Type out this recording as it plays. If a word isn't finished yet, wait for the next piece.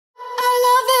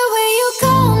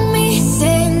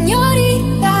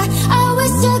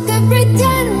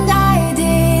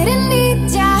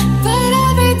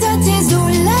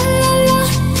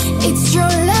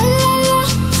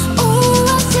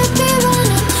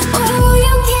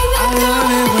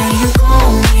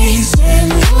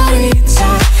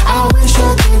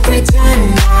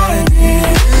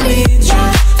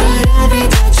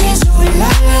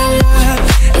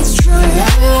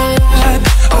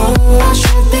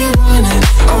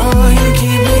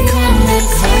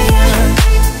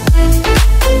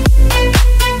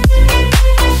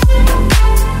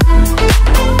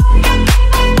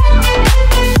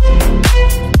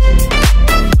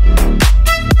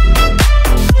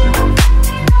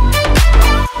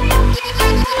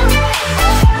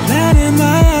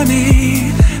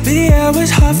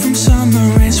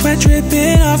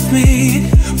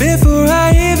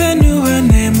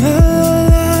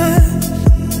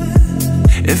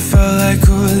felt like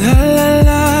ooh la la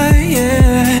la,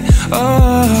 yeah.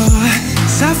 Oh,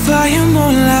 sapphire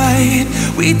moonlight,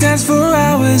 we danced for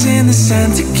hours in the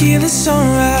sand, tequila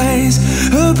sunrise.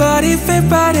 Her body fit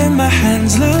right in my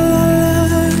hands, la la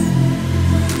la.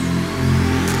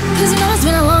 Cause you know it's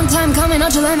been a long time coming,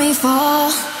 don't you let me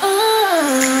fall.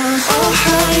 Oh,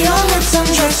 how your lips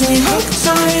undress me, hooked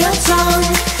on your tongue.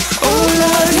 Oh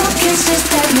Lord, your kisses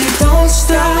that me don't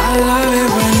stop. I love it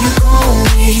when you call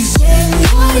me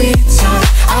Señorita.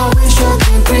 I wish I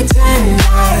could pretend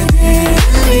I didn't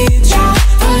need you,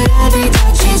 but every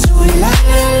touch is ooh la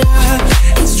la la.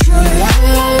 It's true la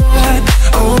la la.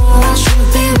 Oh, I should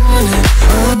be running.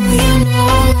 Oh, you know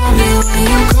I love it when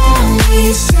you call me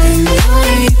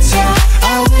Señorita.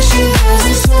 I wish it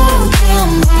wasn't so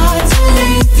damn hard to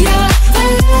leave ya,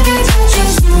 but every touch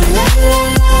is ooh la la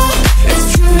la. It's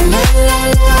true la la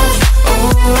la.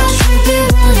 Oh, I should be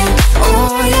running.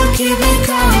 Oh, you keep me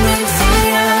coming for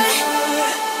ya.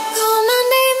 Call my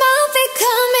name, I'll be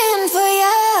coming for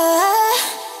ya.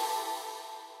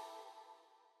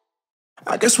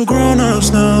 I guess we're grown-ups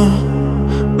now.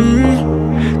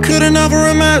 Couldn't ever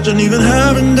imagine even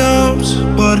having doubts,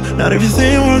 but not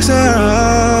everything works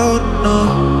out,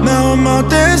 no. Now I'm out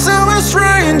dancing with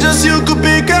strangers you could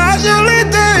be casually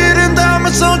dating.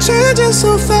 Diamonds don't changing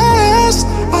so fast.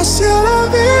 I see la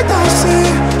vida, I see.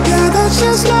 Yeah, that's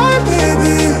just life,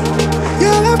 baby.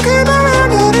 Your love came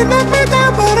around, yeah, it knocked me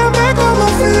down, but I'm back on my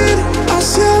feet. I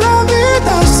see la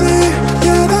vida, I see.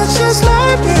 Yeah, that's just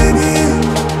life, baby.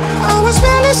 I was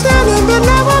barely standing, but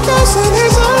now I'm dancing.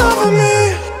 He's all over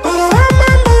me.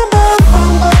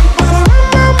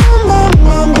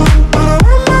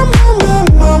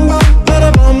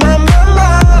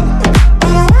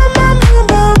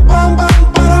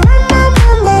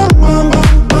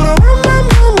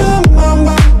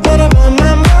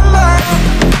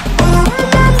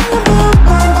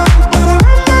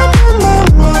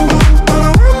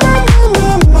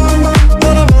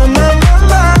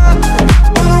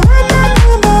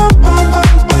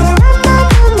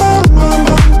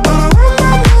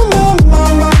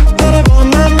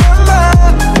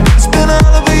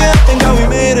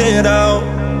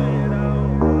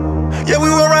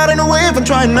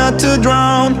 Not to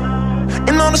drown.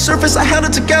 And on the surface I held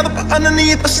it together, but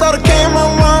underneath I saw the came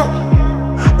around.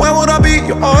 Where would I be?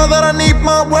 You're all that I need,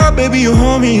 my world, baby. You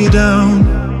hold me down.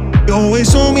 You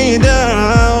always hold me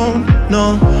down.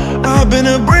 No, I've been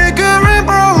a breaker and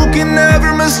broken.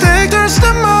 Every mistake turns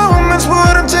to moments.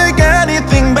 Wouldn't take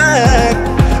anything back.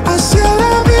 I see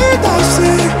la vida, I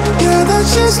see. Yeah,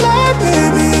 that's just life,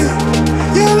 baby.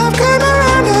 Your love came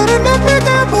around, and it knocked me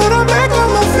down, but I'm back on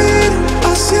my feet.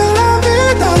 I see la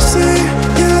vida, I see.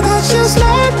 Yeah, that's just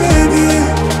life, baby.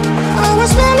 I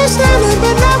was barely standing,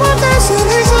 but now I'm dancing.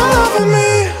 He's all over me.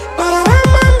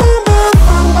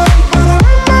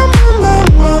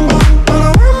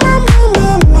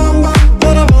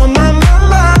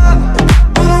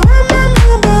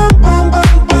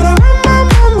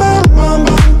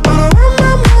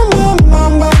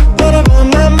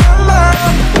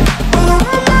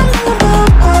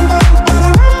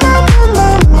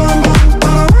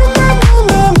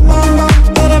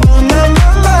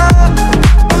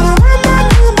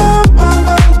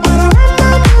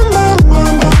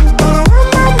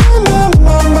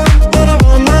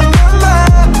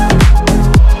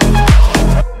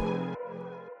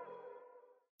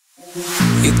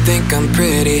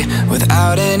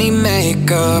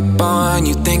 On.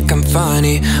 You think I'm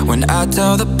funny when I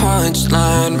tell the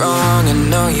punchline wrong. I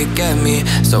know you get me,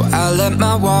 so I let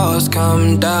my walls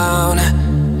come down,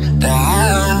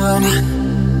 down.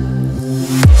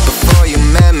 Before you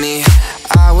met me,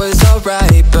 I was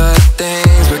alright, but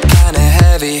things were kinda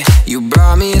heavy. You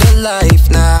brought me to life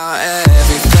now.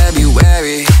 Every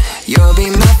February, you'll be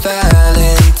my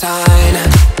Valentine,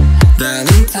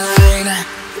 Valentine.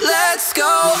 Let's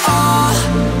go all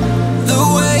the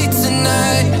way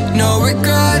tonight. No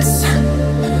regrets,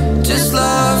 just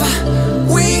love.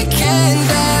 We can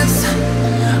dance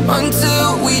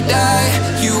until we die.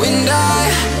 You and I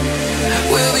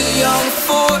will be young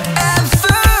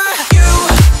forever. You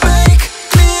make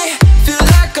me feel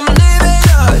like I'm living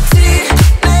a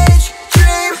teenage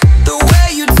dream. The way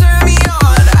you turn me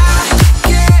on, I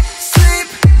can't sleep.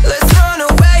 Let's run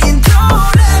away and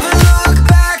don't ever look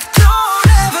back. Don't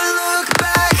ever look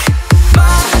back.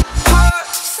 My heart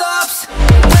stops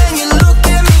when you look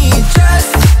at me.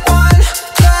 Just one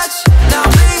touch. Now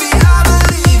baby, I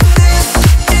believe this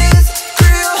is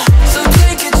real. So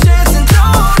take a chance and don't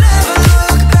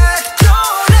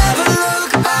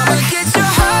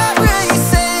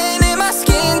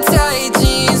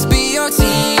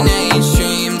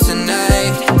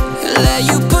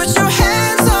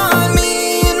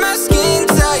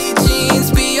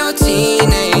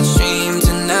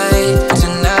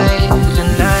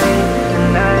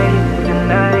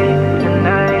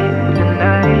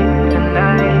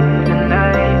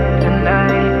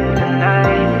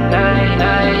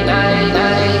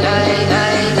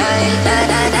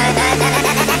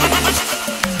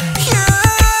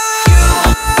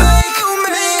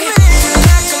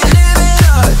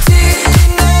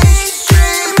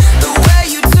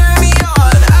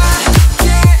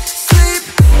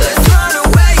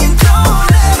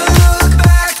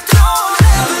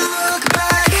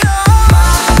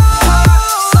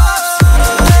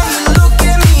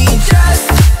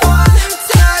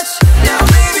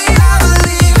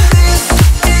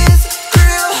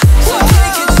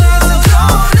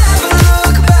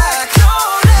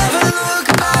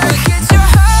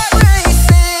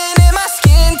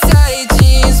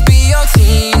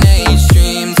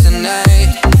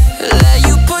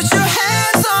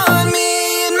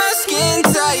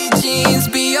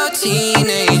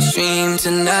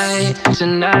tonight,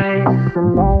 tonight,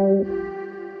 tonight.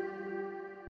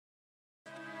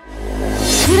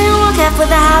 You didn't walk up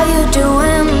with a how you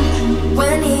doing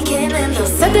when he came in. He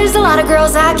said there's a lot of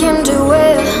girls I can do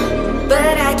it,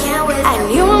 but I can't wait. I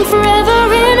knew him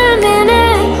forever in a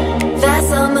minute. That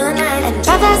summer night, and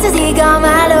how fast as he got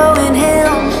Milo in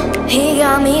him, he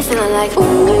got me feeling like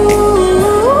ooh.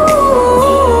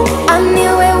 I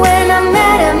knew it when I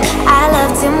met him. I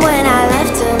loved him when I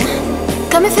left him.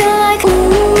 Got me feeling like ooh.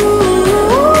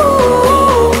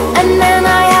 And then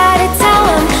I had to tell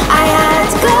him I had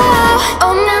to go.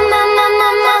 Oh na na na na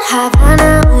na. Havana,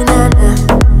 ooh na na.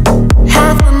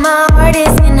 Half of my heart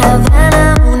is in Havana,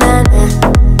 ooh na na.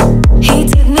 He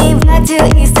took me back to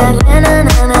East Atlanta,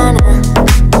 na na na.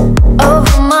 Oh,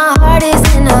 my heart is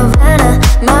in Havana.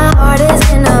 My heart is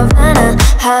in Havana.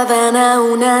 Havana,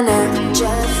 ooh na na.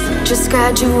 Just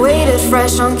graduated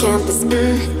fresh on campus,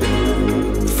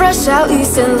 fresh out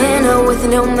East Atlanta with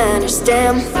no manners,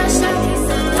 damn.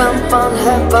 Bump on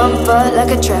her bumper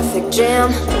like a traffic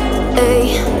jam.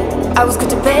 Ayy, I was good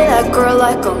to pay that girl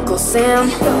like Uncle Sam.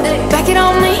 Back it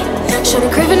on me, shawty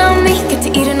craving on me, get to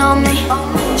eating on me.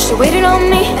 She waited on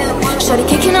me, shawty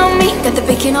kicking on me, got the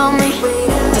bacon on me.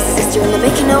 This sister in the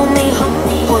making on me.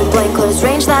 Point blank, close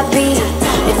range, that beat.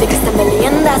 If it gets a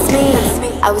million, that's me.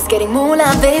 I was getting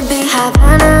moolah, baby.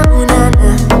 Havana, ooh na na.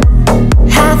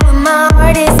 Half of my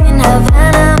heart is in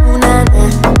Havana, ooh na na.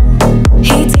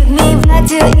 He took me back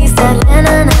to East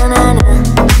Atlanta, na na na.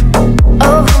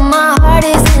 Oh, my heart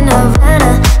is in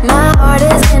Havana. My heart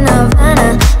is in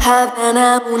Havana.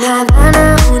 Havana, ooh na na,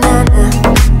 ooh na na.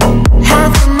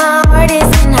 Half of my heart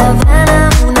is in Havana,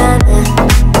 ooh na na.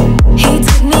 He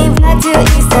took me back to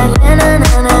East Atlanta,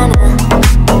 na na na.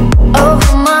 Oh,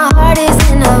 my heart is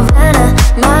in Havana.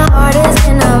 My heart is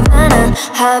in Havana.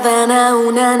 Havana,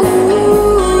 ooh na na.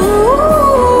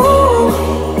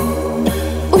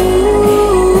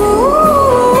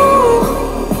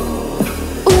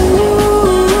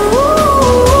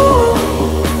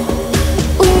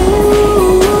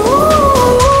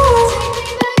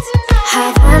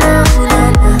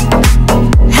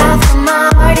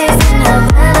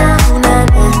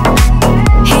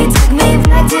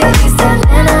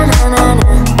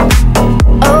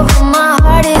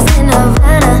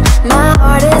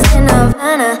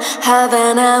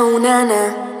 Havana, ooh na na.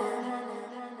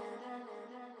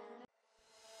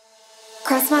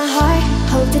 Cross my heart,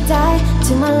 hope to die.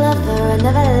 To my lover, I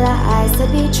never lie.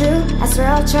 Said be true, I swear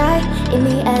I'll try. In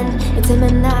the end, it's him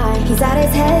and I. He's out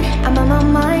his head, I'm on my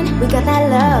mind. We got that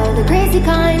love, the crazy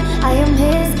kind. I am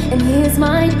his, and he is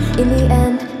mine. In the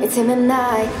end, it's him and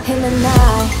I, him and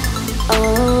I.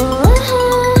 Oh,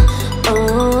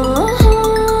 oh.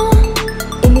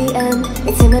 In the end,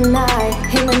 it's him and I,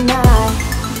 him and I.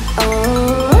 Oh.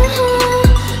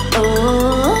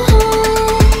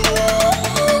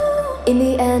 In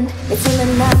the end, it's him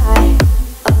and I.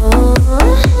 Oh,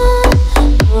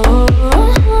 oh,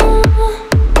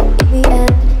 in the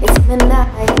end, it's him and I,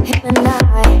 him and I.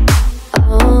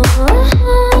 Oh,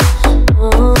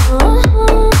 oh,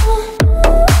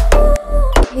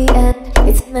 in the end,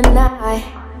 it's him and I.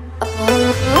 Oh,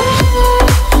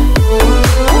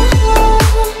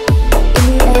 in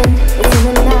the end, it's him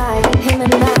and I, him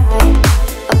and I.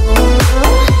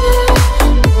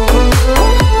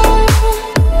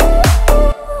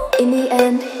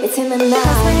 It's him and I.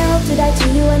 Cross my hope to die to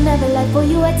you and never lie for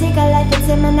you. I take a life, it's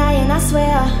him and I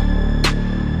swear.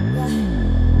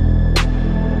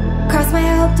 Cross my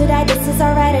hope to die, this is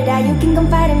alright or die. You can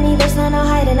confide in me, there's no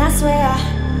hiding, I swear.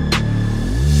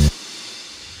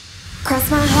 Cross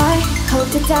my heart, hope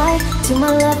to die. To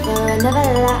my lover, I never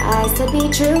lie. Said be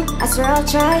true, I swear I'll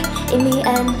try. In the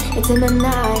end, it's him and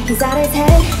I. He's out his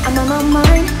head, I'm on my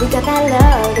mind. We got that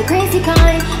love, the crazy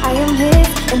kind. I am his,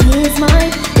 and he is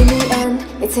mine. In the end,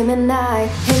 it's him and I,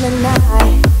 him and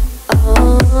I.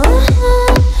 Oh, oh,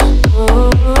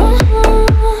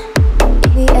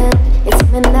 in the end, it's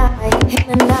him and I, him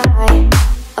and I.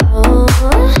 Oh,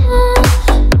 oh,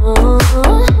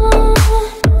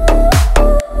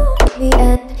 in the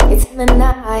end, it's him and I.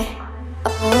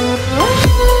 Oh,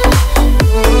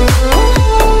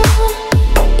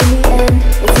 in the end,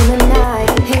 it's him and I,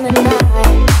 him and I.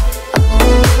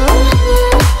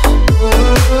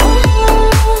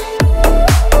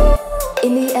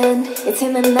 In the end, it's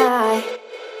him and I.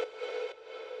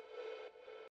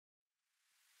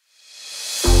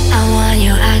 I want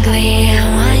you ugly, I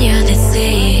want you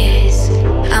disease.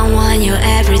 I want you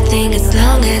everything as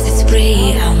long as it's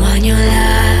free. I want your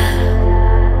love.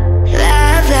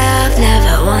 Love, love, love,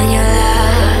 I want your love.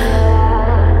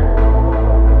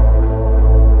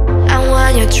 I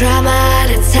want your drama,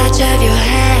 the touch of your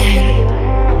hand.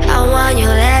 I want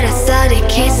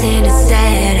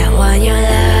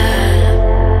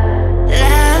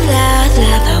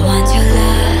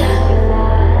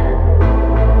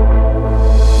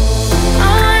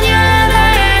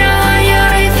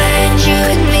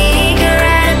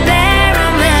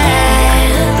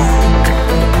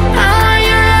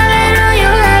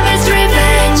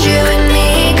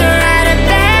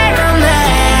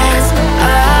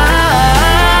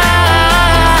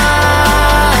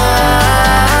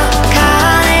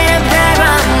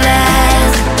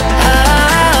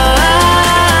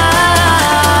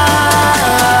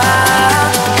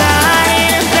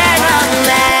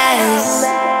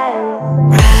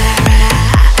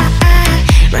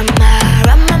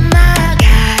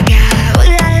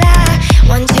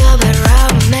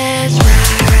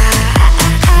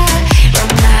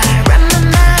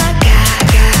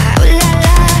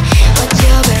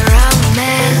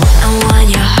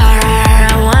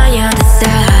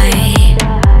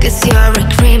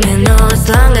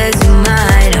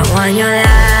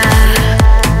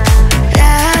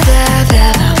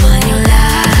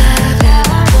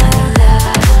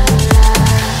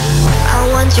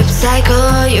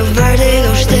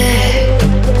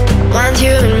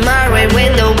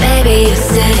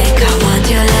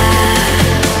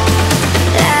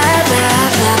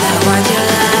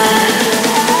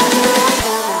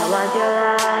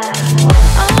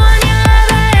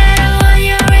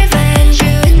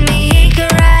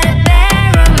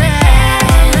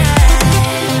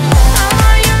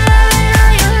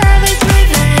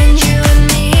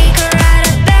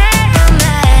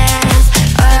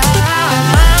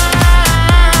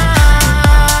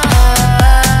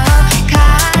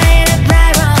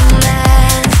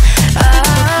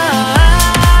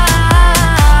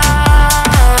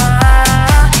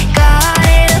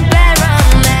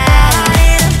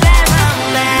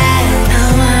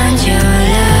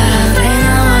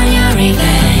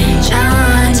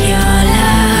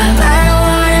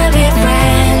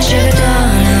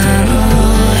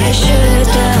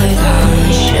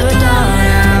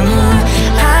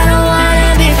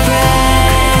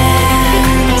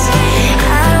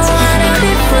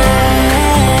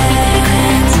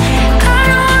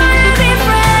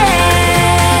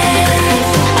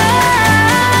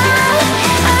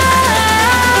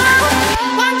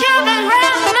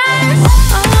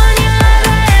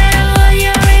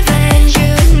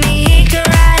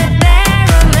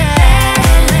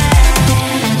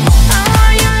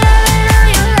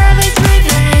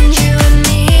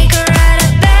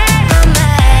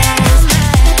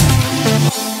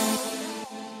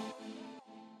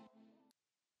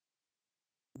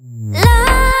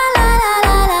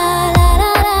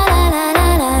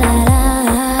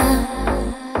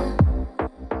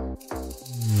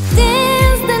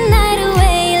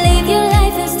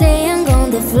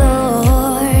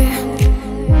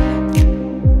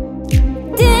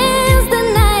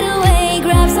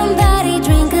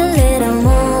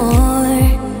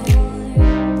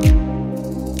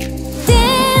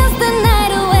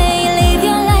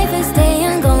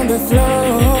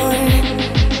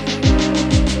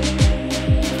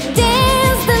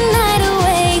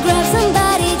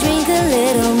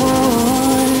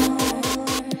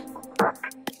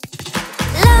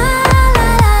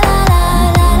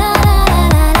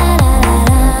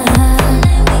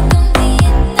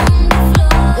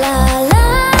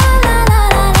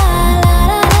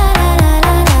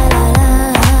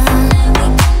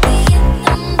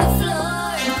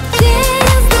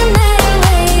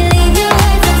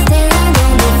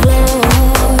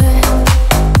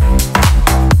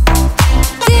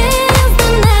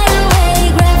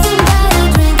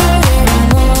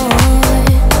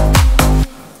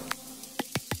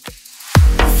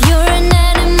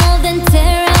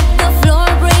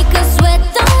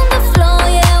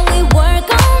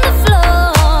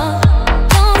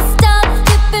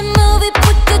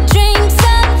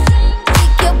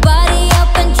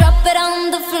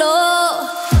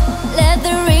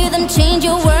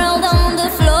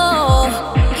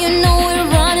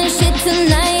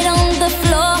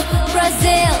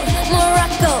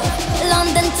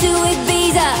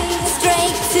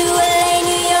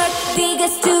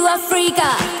Africa.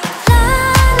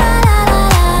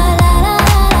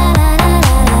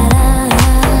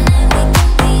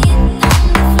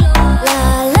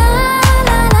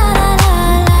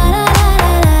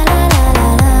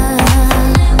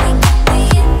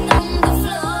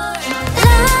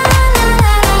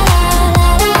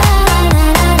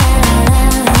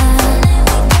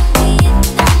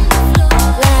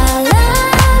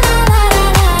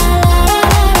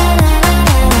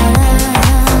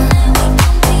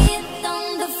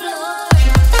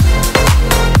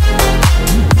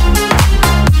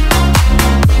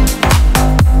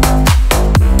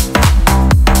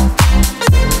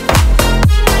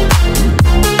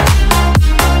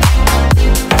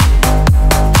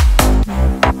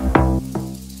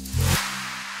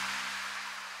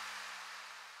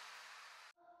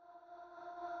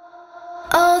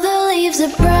 All the leaves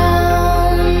are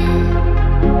brown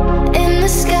and the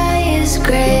sky is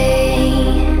gray.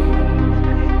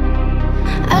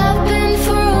 I've been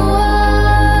for a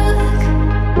walk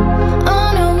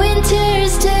on a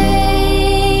winter's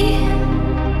day.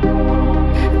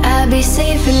 I'd be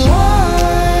safe and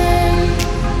warm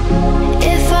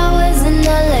if I was in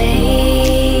LA.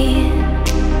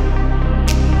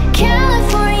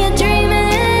 California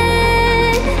dreaming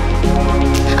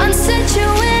on such a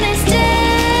winter's day.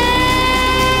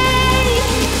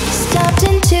 Stopped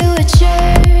into a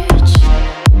church,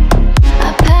 I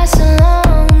pass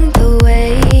along the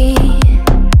way.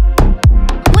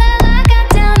 Well, I got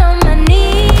down on my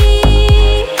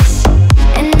knees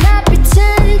and I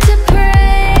pretend to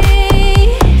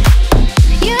pray.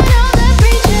 You know the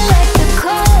preacher like the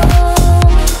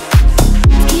cold,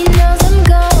 he knows I'm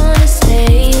gonna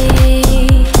stay.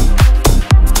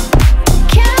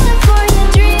 California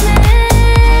dreaming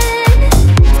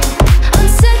on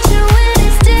such a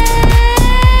winter's day.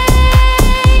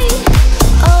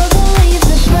 All the leaves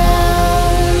are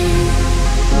brown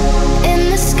and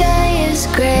the sky is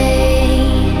gray.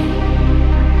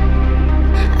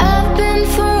 I've been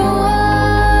for a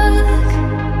walk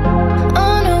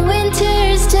on a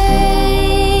winter's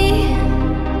day.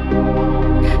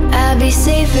 I'd be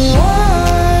safe and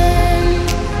warm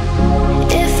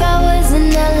if I was in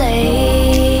LA.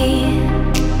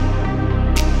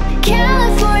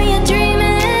 California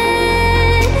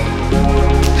dreaming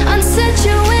on such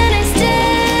a winter's day.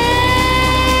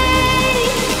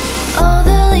 All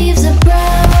the leaves are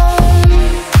brown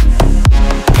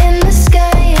and the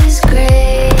sky is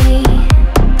gray.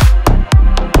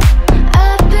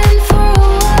 I've been for a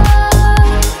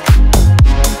walk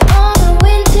on a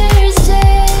winter's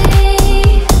day.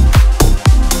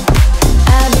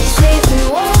 I'd be safe and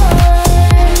warm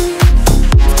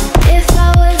if I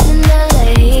was in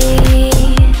LA.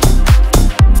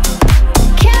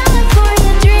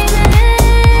 California dreaming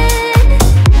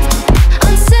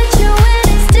on such a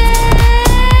winter's day.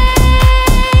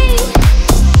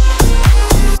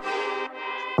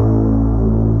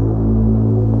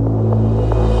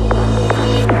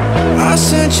 I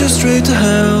sent you straight to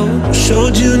hell,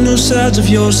 showed you new sides of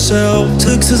yourself,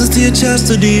 took scissors to your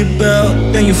chastity belt,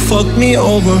 then you fucked me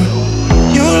over.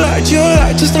 You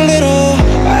lied just a little,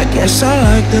 I guess I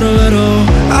liked it a little.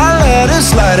 I let it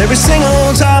slide every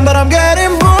single time, but I'm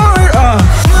getting bored.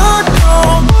 You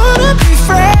don't wanna be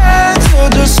friends, you're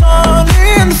just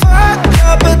horny and fucked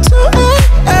up at 2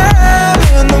 a.m.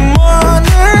 in the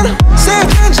morning. Say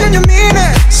things and you mean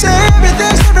it, say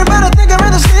everything's different, but I think I'd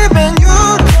rather sleep. And you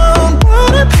don't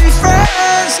wanna be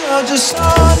friends, you're just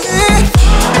horny.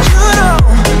 You don't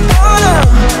wanna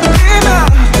be my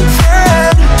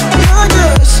friend, you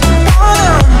just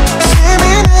wanna see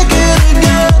me naked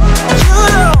again. You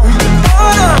don't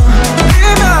wanna be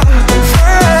my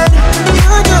friend,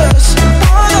 you just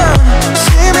wanna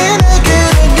see me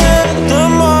naked again. The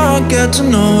more I get to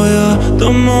know you,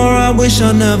 the more I wish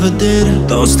I never did.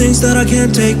 Those things that I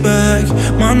can't take back,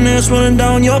 my nails running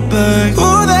down your back.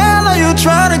 Who the hell are you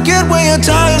trying to get when you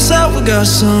tell yourself we got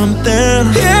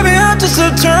something? Hit me up just to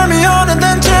turn me on and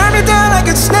then turn me down like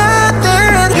it's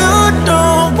nothing. You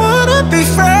don't wanna be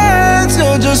friends,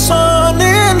 you're just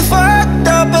horny and fucked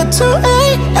up at 2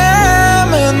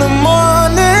 a.m. in the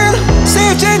morning. Say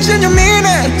you've changed and you mean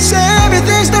it, say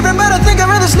everything's different, but I think I'd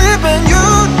rather sleep. And you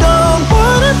don't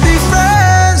wanna be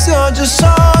friends, you're just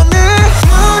horny.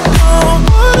 You don't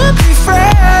wanna be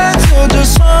friends, you're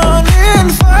just horny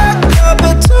and fucked up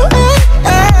at 2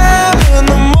 a.m. in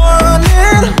the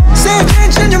morning. Say you've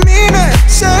changed and you mean it,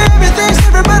 say everything's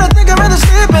different, but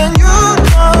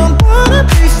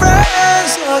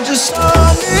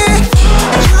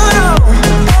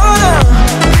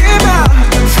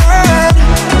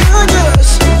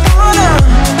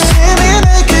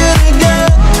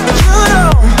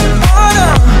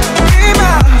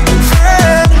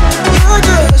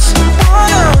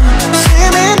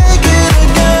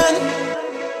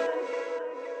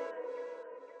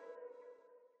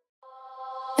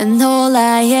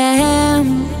I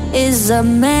am is a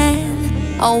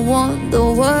man. I want the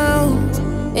world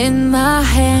in my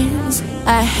hands.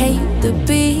 I hate the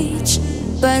beach,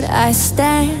 but I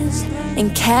stand in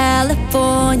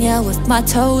California with my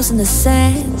toes in the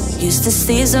sand. Used to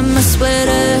season my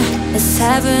sweater, let's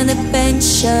have an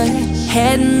adventure.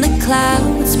 Head in the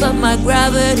clouds, but my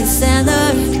gravity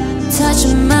center. Touch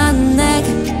my neck,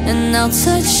 and I'll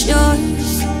touch yours.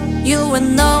 You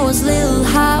and those little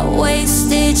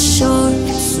high-waisted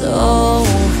shorts. Oh,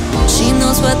 she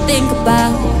knows what I think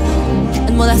about,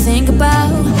 and what I think about.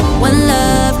 One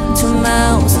love, 2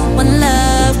 mouths. One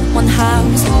love, 1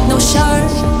 house. No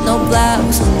shirt, no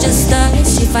blouse, just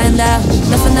us, you find out.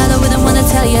 Nothing that I wouldn't wanna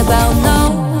tell you about, no.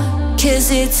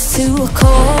 'Cause it's too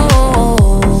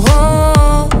cold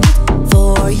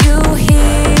for you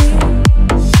here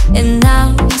and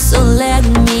now, so let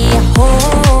me hold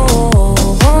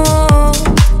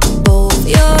both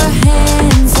your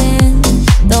hands in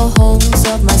the holes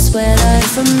of my sweater.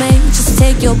 If I may just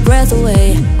take your breath away,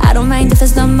 I don't mind if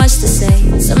there's not much to say.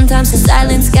 Sometimes the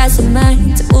silence guides the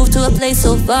mind to move to a place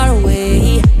so far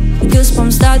away. The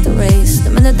goosebumps start to race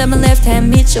the minute that my left hand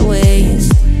meets your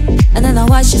waist. And then I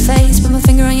watch your face, put my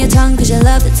finger on your tongue, 'cause you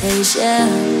love the taste, yeah.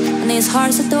 And these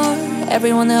hearts adore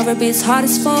everyone ever beats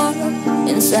hardest for.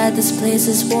 Inside this place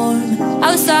is warm,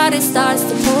 outside it starts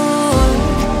to pour.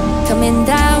 Coming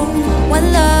down, 1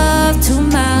 love, 2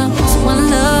 mouths. 1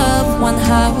 love, 1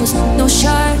 house. No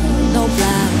shirt, no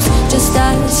blouse, just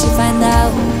us, you find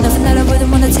out. Nothing that I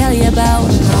wouldn't wanna tell you about,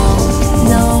 no,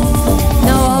 no,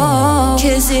 no.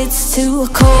 'Cause it's too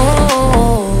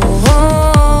cold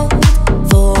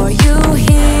for you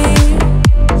here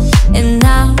and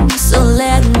now, so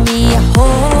let me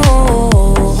hold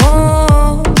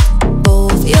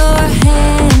both your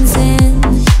hands in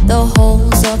the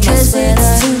holes of my sweater. 'Cause it's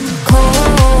too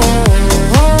cold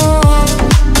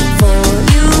for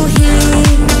you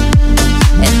here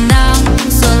and now,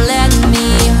 so let me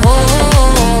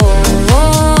hold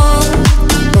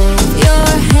both your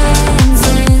hands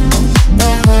in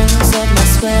the holes of my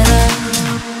sweater.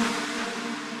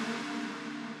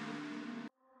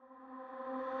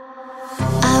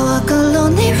 I walk a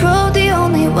lonely road, the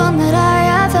only one that I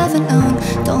have ever known.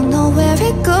 Don't know where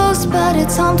it goes, but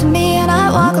it's home to me and I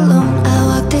walk alone. I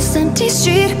walk this empty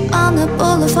street on the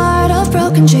boulevard of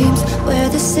broken dreams, where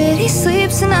the city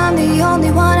sleeps and I'm the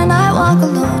only one, and I walk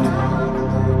alone.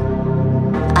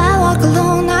 I walk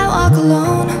alone, I walk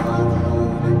alone.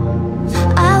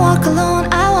 I walk alone,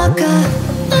 I walk up.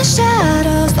 My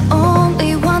shadow's the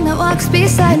only one that walks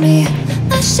beside me.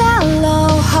 My shallow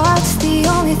heart's the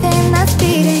only thing that's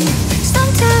beating.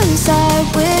 Sometimes I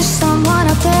wish someone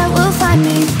up there will find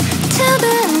me. Till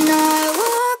then I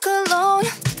walk alone.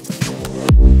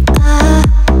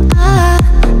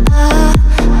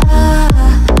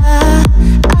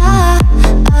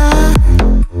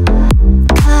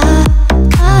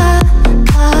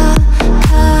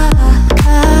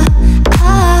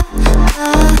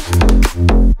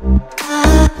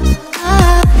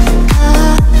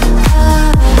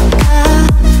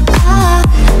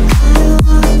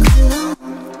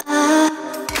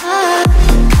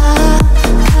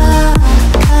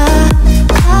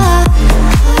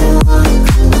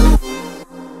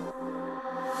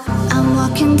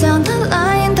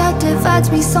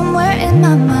 Me somewhere in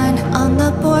my mind, on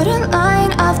the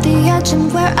borderline of the edge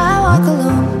and where I walk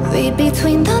alone. Read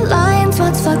between the lines,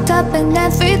 what's fucked up and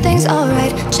everything's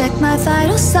alright. Check my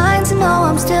vital signs and know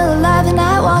I'm still alive, and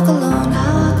I walk alone. I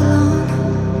walk alone.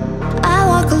 I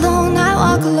walk alone, I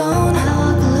walk alone. I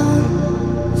walk alone.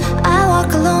 I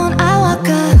walk alone, I walk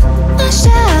up. My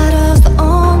shadow's the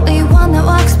only one that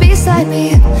walks beside me.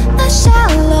 My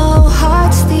shallow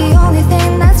heart's the only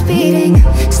thing that's beating.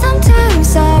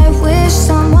 Sometimes I wish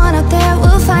someone up there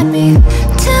will find me.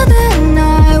 Till then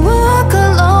I walk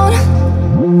alone.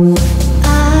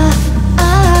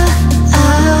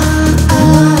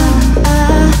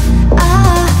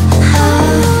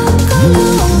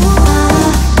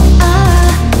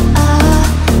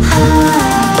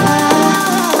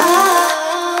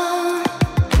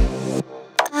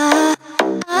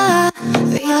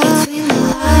 Read between the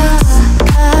lines.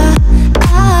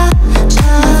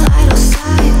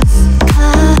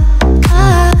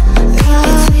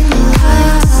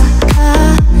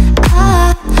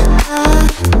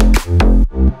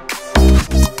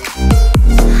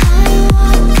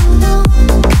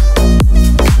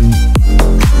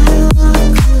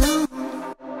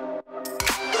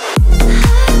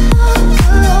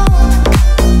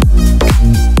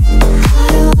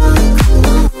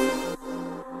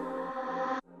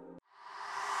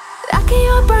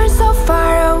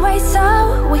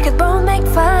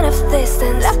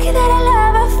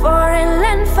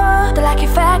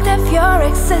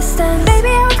 resistance. Baby,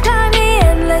 I would climb the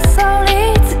endless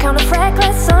slowly to count the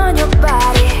freckles on your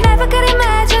body. Never could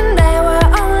imagine there were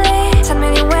only 10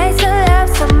 million ways to love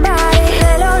somebody.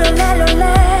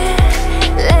 Le-lo-lo-le-lo-le,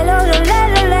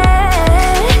 le-lo-lo-le-lo-le.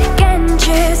 Can't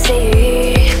you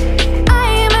see?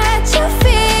 I'm at your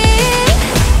feet.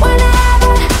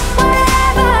 Whenever,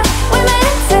 wherever we're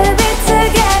meant to be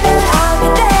together, I'll be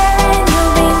there and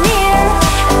you'll be near.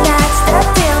 And that's the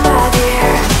deal, my dear.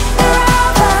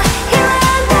 Wherever, here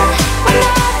and there, we'll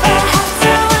never have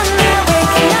to wonder. We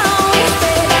can always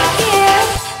stay right here.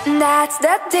 And that's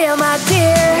the deal, my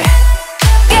dear.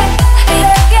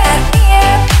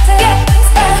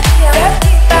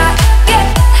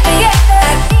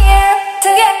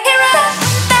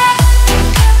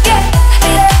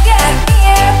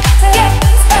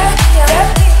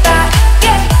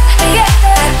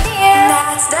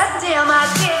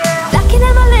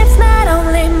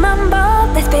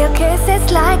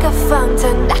 Like a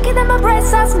fountain, lucky that my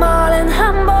breasts are small and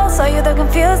humble, so you don't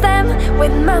confuse them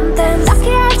with mountains.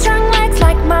 Lucky I have strong legs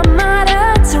like my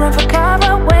mother to run for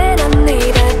cover when I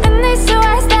need it. And these two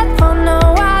eyes that for no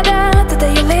other, the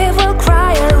day you leave will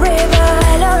cry a river.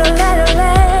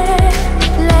 Le-lo-lo-le-lo-le,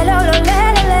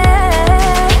 le-lo-lo-le-lo-le.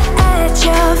 At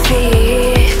your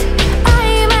feet,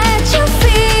 I'm at your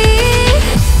feet.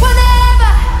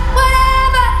 Whenever,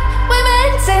 whatever, we're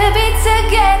meant to be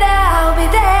together, I'll be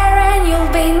there and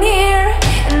you'll be near.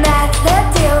 And that's the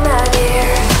deal, my dear.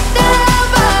 The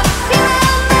lover,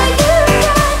 remember you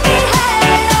got me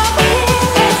head over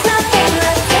heels. There's nothing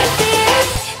left to fear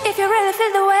if you really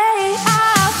feel the way I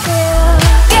feel.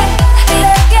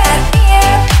 Get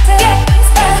here to get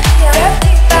stuck here.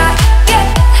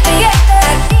 Get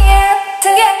here to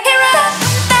get here up.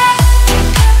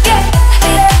 Get here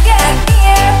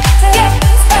to get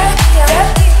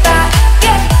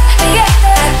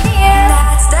stuck here.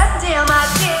 That's the deal, my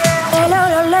dear.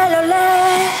 Le-lo-lo-le-lo-le,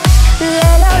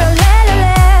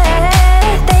 le-lo-lo-le-lo-le.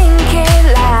 Think it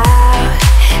loud,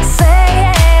 say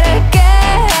it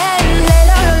again.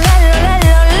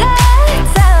 Le-lo-lo-le-lo-le-lo-le.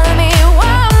 Tell me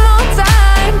one more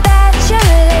time that you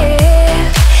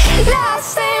live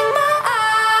lost in my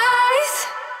eyes.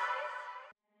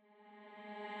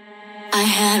 I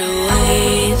had a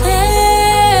way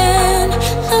then,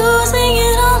 losing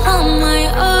it all on my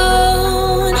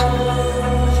own.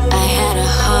 I had a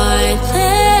heart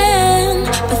then,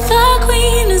 but the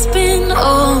queen has been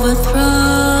overthrown.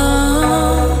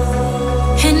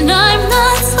 And I'm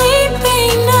not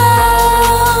sleeping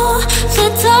now, the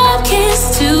dark is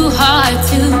too hard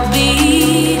to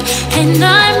beat. And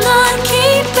I'm not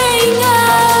keeping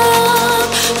up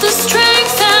the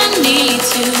strength I need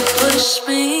to push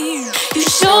me. You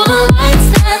show the lights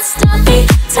that stop me,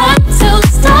 time to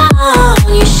stop.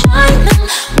 You shine them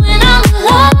when I'm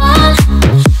alone.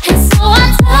 And so I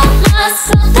tell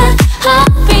myself that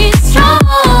I'll be strong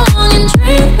and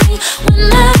dream me when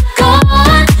they're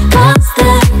gone. 'Cause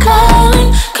they're calling,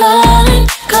 calling,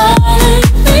 calling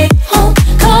me home.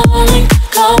 Calling,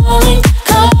 calling,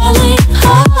 calling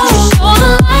home. You show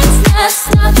the lights that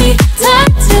stop me,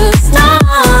 time to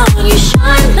stop. You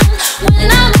shine them when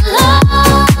I'm alone.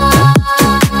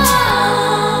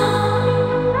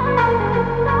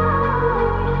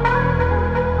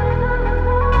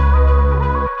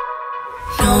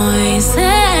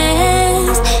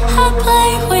 Noises I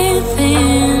play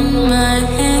within my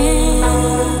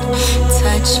head,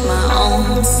 touch my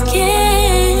own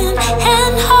skin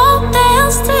and hope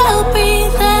they'll still be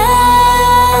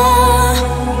there.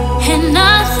 And I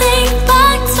think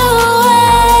back to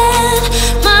when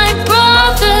my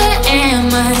brother and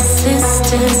my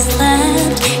sisters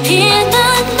left in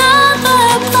another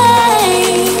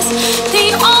place. The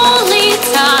only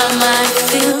time I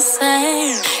feel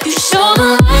safe. You show the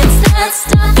lights that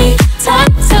stop me,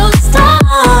 time to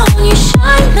stop. You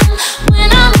shine them when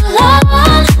I'm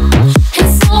alone. And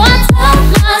so I tell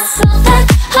myself that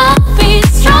I'll be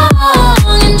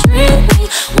strong and dream me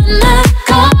when they're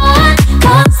gone.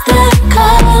 'Cause they're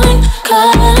calling,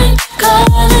 calling,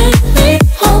 calling me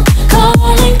home.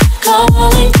 Calling,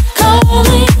 calling,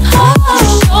 calling home. You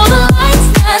show the lights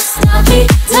that stop me,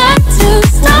 time to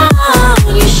stop.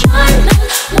 You shine them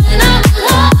when I'm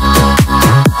alone.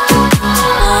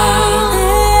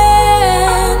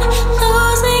 Then,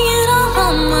 losing it all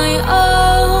on my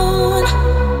own.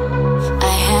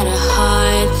 I had a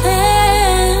heart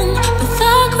then, but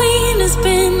the queen has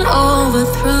been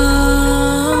overthrown.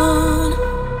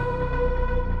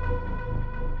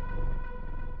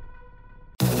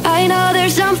 I know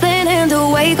there's something in the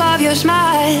wake of your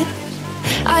smile.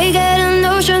 I get a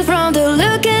notion from the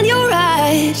look in your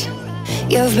eyes.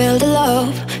 You've built a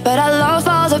love, but our love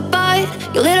falls apart.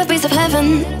 You lit a piece of heaven.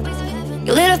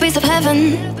 your little piece of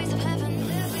heaven.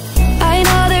 I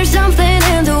know there's something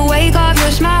in the wake of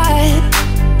your smile.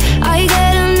 I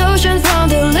get a notion from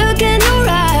the look in your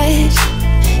eyes.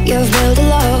 You've built a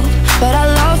love, but I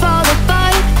love all the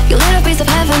fight. Your little piece of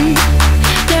heaven.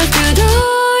 There's too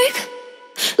dark.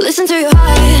 Listen to your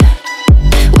heart.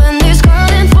 When there's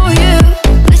calling for you,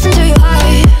 listen to your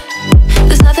heart.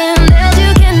 There's nothing else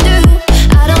you can do.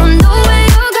 I don't know where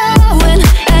you're going,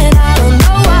 and I don't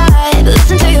know why.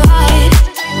 Listen to your heart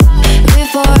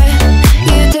before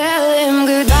you tell him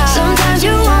goodbye. Sometimes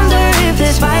you wonder if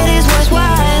this fight is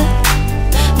worthwhile.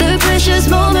 The precious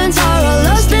moments are all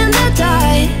lost in the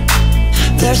tide.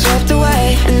 They're swept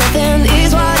away, and nothing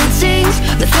is what it seems.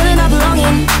 The feeling of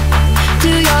belonging to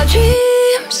your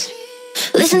dreams.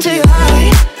 Listen to your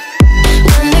heart.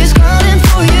 When there's calling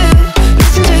for you,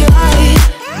 listen to your heart.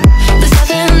 There's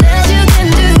nothing else you can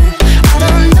do. I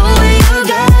don't know where you're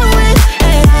going,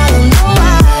 and I don't know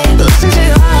why. But listen to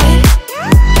your heart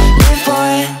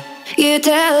before you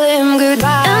tell him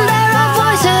goodbye. And there are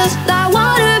voices that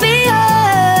wanna be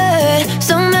heard.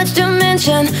 So much to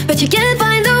mention, but you can't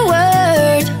find the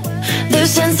word. The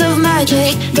sense of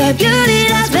magic, the beauty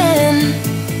that's been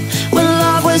when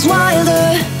love was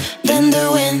wilder than the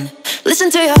wind. Listen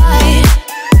to your heart.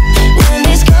 When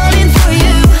it's calling for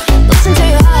you, listen to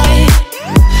your heart.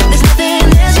 There's nothing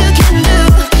else you can do.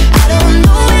 I don't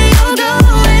know where you're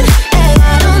going, and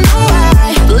I don't know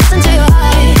why. But listen to your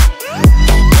heart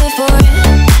before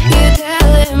you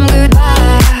tell him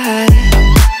goodbye.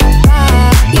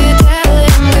 You tell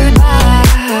him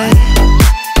goodbye.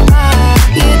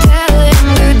 You tell him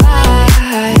goodbye.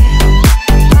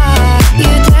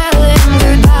 You tell him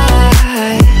goodbye.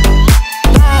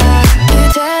 You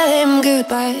tell him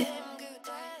goodbye.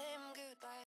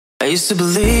 I used to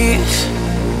believe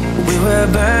we were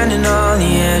burning on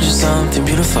the edge of something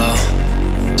beautiful,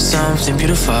 something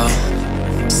beautiful.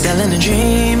 Selling a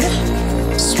dream,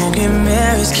 smoking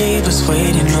mirrors keep us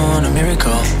waiting on a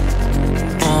miracle,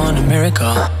 on a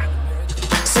miracle.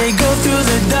 Say go through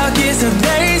the darkest of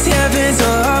days, heaven's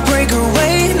a heartbreak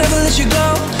away. Never let you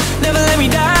go, never let me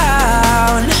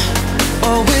down.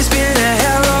 Always been a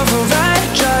hell of a ride,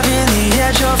 driving the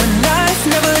edge of a knife.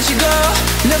 Never let you go,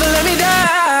 never let me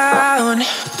down.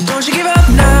 Don't you give up,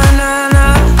 nah, nah,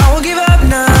 nah. I won't give up,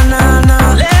 nah, nah,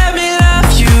 nah. Let me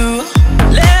love you,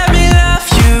 let me love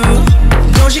you.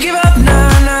 Don't you give up, nah,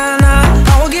 nah, nah.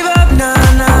 I won't give up, nah,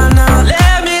 nah, nah.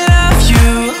 Let me love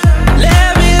you,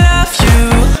 let me love you.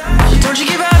 Don't you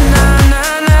give up, nah,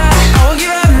 nah, nah. I won't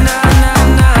give up, nah, nah,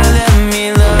 nah. Let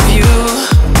me love you,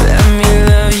 let me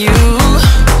love you.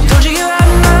 Don't you give up,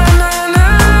 nah, nah, nah.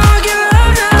 I won't give up,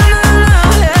 nah, nah, nah.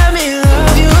 Let me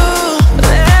love you,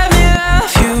 let me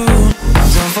love you.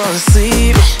 Don't fall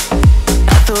asleep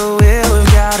at the wheel.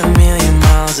 We've got a million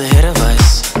miles ahead of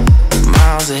us,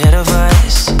 miles ahead of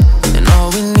us. And all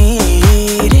we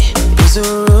need is a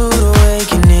rude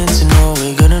awakening to know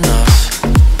we're good enough,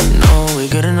 know we're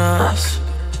good enough.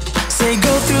 Say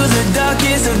go through the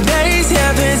darkest of days,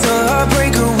 heaven's a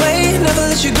heartbreak away. Never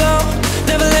let you go,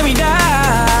 never let me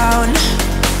down.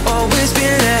 Always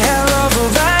been a hell of a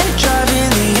ride, driving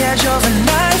the edge of a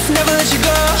knife. Never let you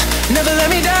go, never let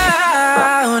me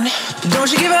down.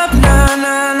 Don't you give up, nah,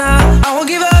 nah, nah. I won't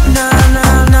give up, nah,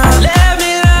 nah, nah. Let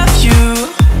me love you,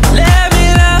 let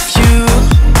me love you.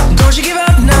 Don't you give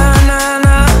up, nah, nah,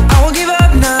 nah. I won't give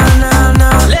up, nah, nah,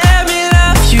 nah. Let me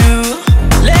love you,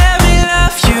 let me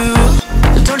love you.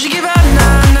 Don't you give up,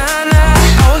 nah, nah, nah.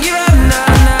 I won't give up, nah,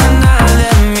 nah, nah.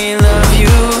 Let me love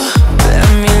you, let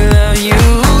me love you.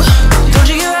 Don't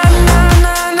you give up, nah,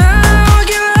 nah, nah. I won't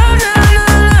give up, nah,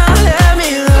 nah, nah. Let me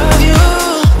love you,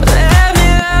 let me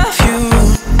love you.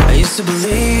 I used to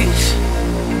believe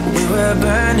we were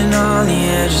burning on the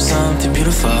edge of something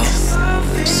beautiful,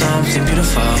 something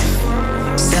beautiful.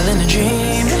 Selling a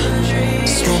dream,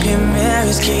 smoking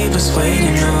mirrors keep us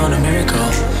waiting on a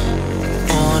miracle,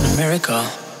 on a miracle.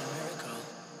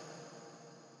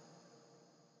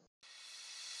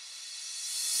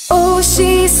 Oh,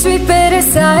 she's sweet but a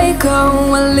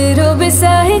psycho, a little bit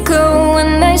psycho.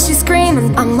 One night she's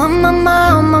screaming, I'm on my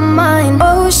mind, on my mind.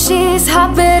 Oh, she's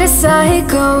hot but a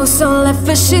psycho, so left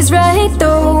but she's right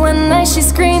though. One night she's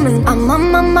screaming, I'm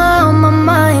on my mind, on my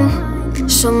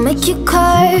mind. She'll make you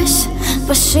curse,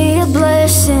 but she a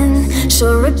blessing.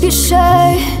 She'll rip your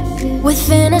shirt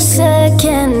within a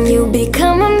second. You'll be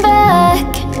coming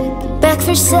back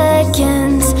for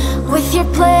seconds with your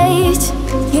plate.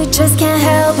 You just can't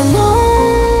help it,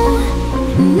 no,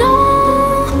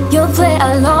 no. You'll play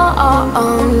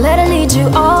along, let her lead you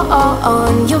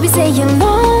on. You'll be saying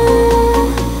no,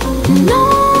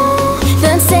 no,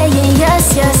 then saying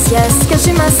yes, yes, yes, 'cause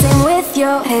you're messing with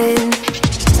your head.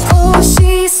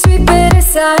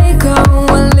 psycho,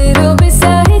 a little bit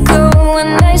psycho.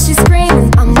 One night she's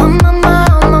screaming, I'm on my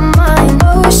mind.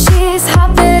 Oh, she's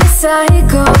hot but a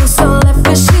psycho, so left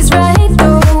but she's right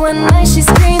though. One night she's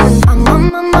screaming, I'm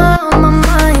on my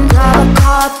mind. Got a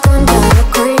cop gun, kinda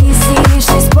crazy.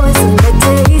 She's poison but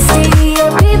tasty.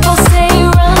 Yeah, people say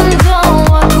run, don't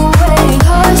walk away.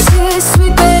 Cause she's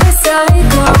sweet but a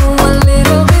psycho, a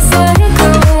little bit psycho.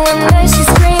 One night she's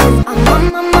screaming, I'm on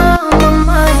my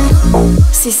mind.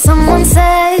 See, someone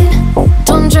said,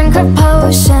 don't drink her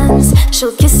potions.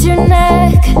 She'll kiss your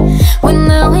neck with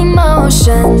no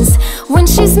emotions. When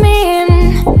she's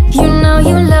mean, you know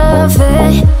you love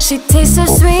it. She tastes so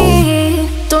sweet,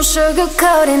 don't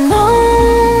sugarcoat it, no,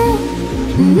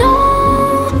 no.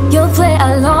 You'll play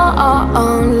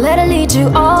along, let her lead you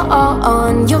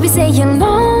on. You'll be saying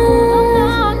no,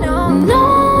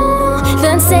 no,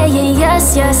 then saying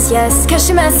yes, yes, yes. Cause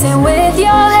she messing with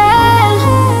your head.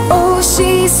 Oh,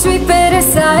 she's sweet but a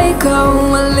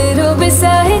psycho, a little bit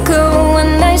psycho.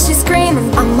 One night she's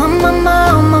screaming, I'm on my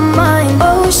mind.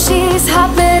 Oh, she's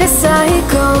hot but a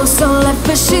psycho, so left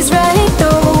but she's right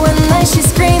though. One night she's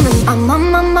screaming, I'm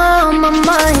on my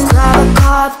mind. Grab a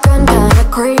cop gun, kinda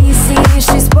crazy.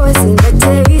 She's poison but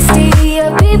tasty.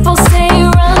 Yeah, people say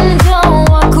run, don't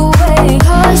walk away.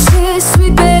 Cause she's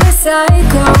sweet but a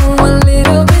psycho, a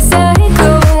little bit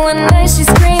psycho. One night she's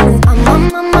screaming, I'm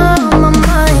on my mind.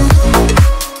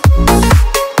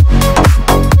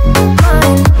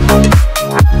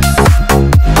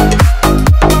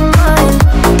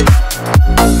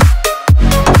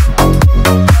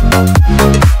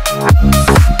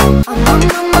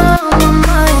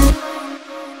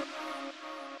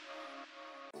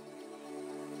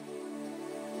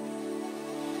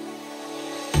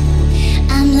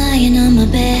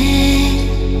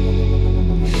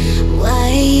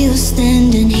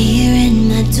 Standing here in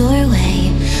my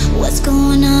doorway, what's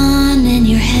going on in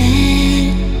your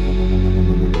head?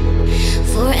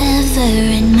 Forever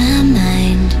in my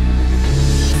mind.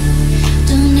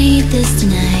 Don't need this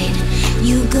tonight.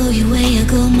 You go your way, I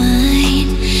go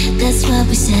mine. That's what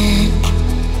we said.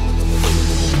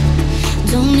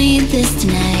 Don't need this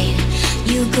tonight.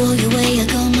 You go your way, I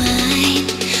go mine.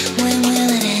 When will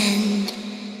it end?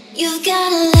 You've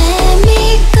gotta let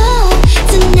me go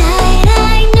tonight.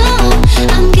 I know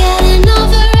I'm getting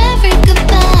over every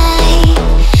goodbye.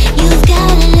 You've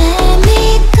gotta let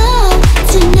me go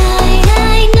tonight.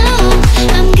 I know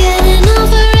I'm getting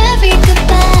over every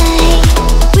goodbye.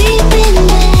 We've been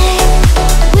there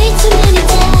way too many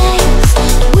times.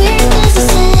 Where does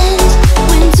this end?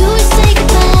 When do we say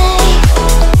goodbye?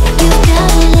 You've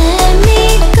gotta let me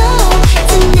go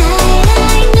tonight.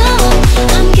 I know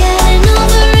I'm getting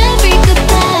over every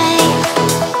goodbye.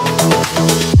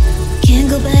 Can't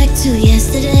go back to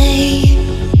yesterday.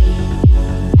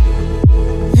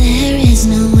 There is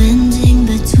no ending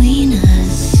between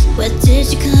us. What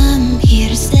did you come here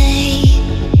to stay?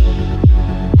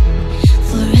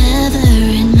 Forever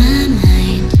in my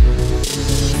mind.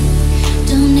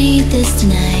 Don't need this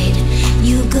tonight.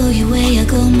 You go your way, I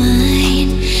go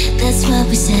mine. That's what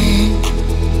we said.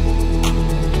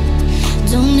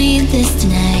 Don't need this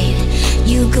tonight.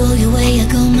 You go your way, I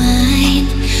go mine.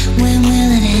 When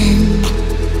will it end?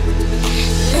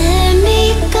 Let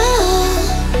me go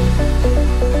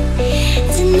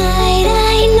tonight.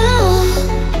 I know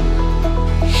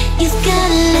you've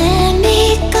gotta let me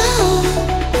go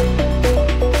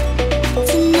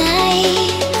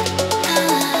tonight.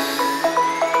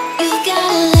 You've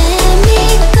gotta let me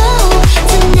go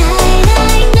tonight.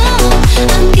 I know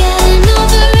I'm getting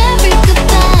over every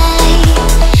goodbye.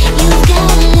 You've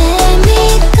gotta let me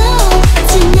go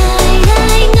tonight.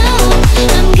 I know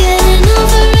I'm getting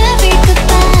over every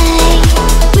goodbye.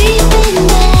 We've been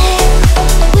there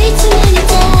way too many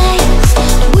times.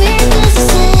 Where does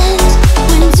this end?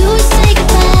 When do we say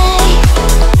goodbye?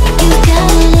 You've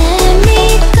gotta let me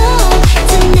go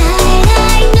tonight.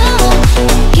 I know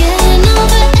I'm getting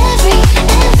over every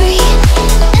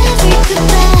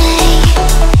goodbye.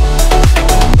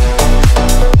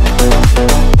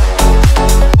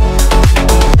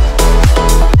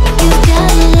 You've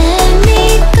gotta let me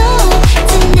go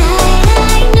tonight.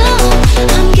 I know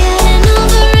I'm getting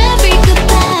over every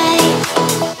goodbye.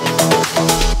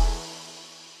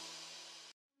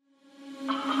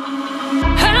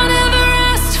 I never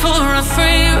asked for a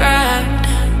free ride.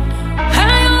 I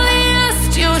only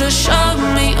asked you to show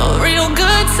me a real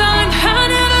good time. I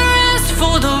never asked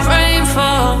for the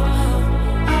rainfall.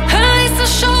 I used to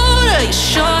shoulder, you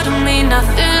showed me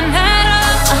nothing at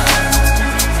all.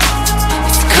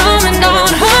 It's coming down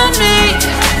on me.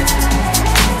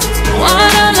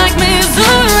 Wanna like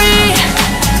misery.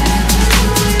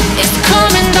 It's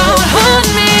coming down on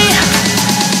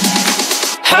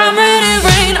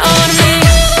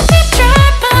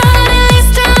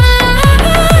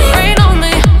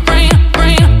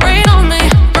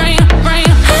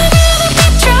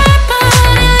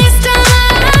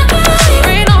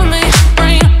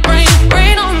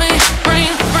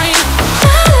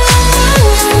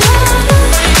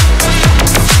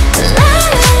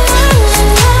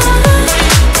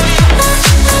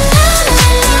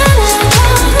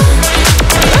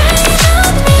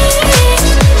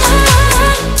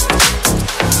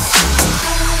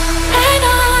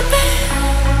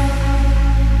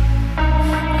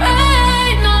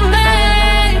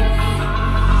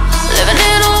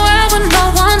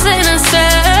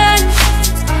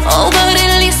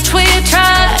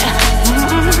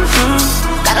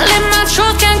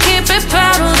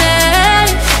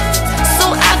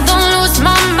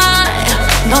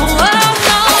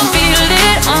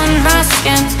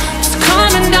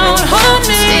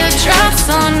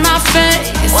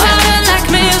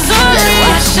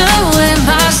wash away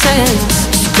my sins.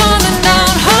 It's coming down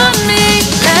on me,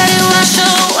 let it wash away.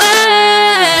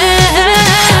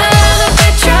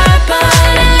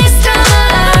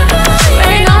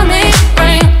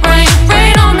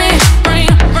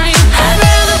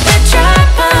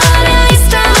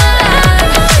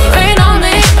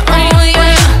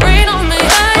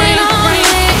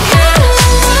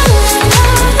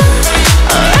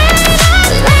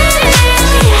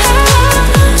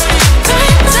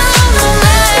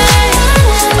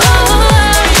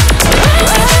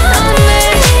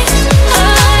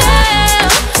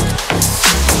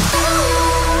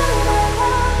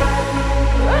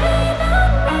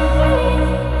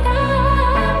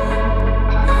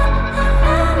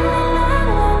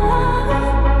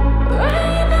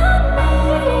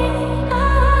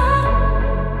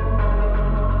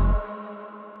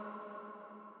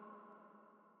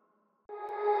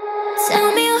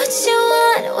 Tell me what you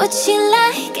want, what you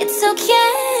like, it's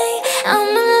okay.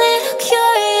 I'm a little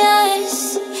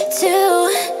curious too.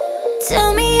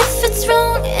 Tell me if it's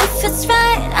wrong, if it's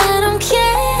right, I don't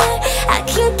care. I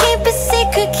can keep a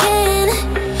secret, can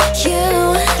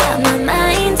you? Got my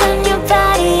mind on your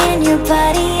body and your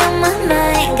body on my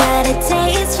mind. Got a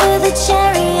taste for the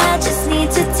cherry, I just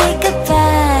need to take a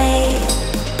bite.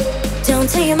 Don't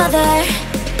tell your mother,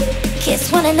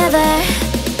 kiss one another,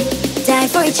 die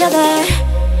for each other,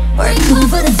 we're cool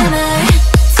for the summer.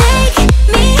 Take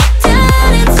me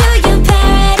down into your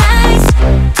paradise.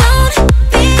 Don't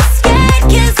be scared,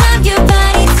 cause I'm your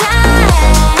body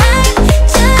type.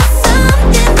 Just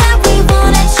something that we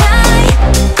wanna try,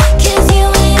 cause you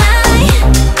and I,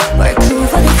 we're cool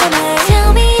for the summer. Tell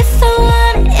me if I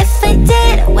won, if I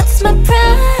did, what's my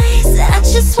prize? I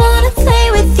just wanna play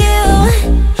with you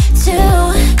too.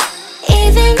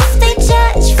 Even if they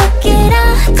judge, fuck it,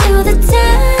 I'll do the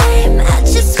time. I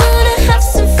just wanna have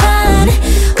some fun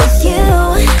with you.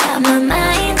 Got my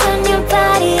mind on your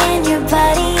body and your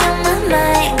body on my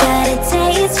mind. Got a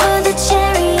taste for the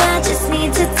cherry, I just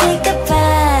need to take a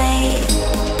bite.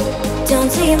 Don't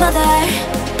tell your mother,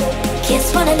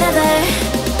 kiss one another,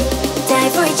 die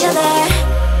for each other,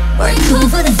 we're cool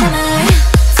for the summer.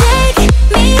 Take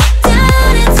me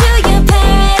down into your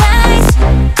paradise.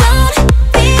 Don't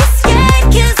be scared,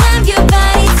 cause I'm your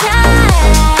body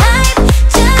type.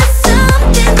 Just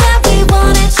something that we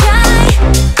wanna try,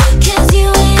 cause you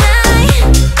and I,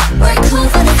 we're cool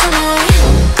for the summer.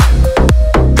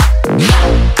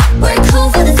 We're cool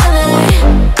for the summer.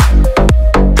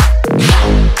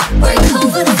 We're cool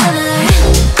for the summer.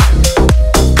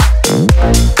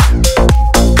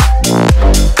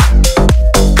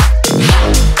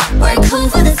 We're cool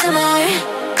for the summer.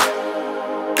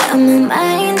 Got my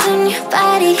mind on your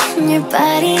body and your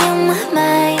body on my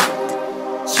mind.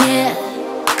 Yeah.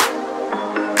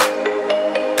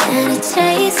 And a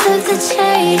taste of the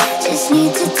cherry, just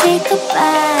need to take a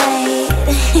bite.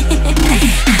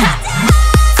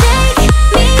 Take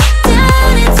me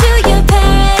down into your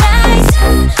paradise.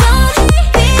 Don't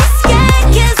be scared,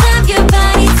 cause I'm your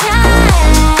body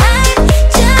type.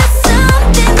 Just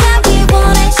something that we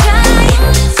wanna try,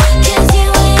 cause you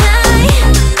and I,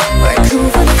 we're cool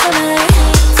for the summer.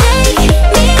 Take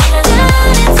me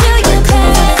down into your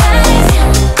paradise.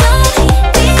 Don't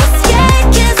be scared,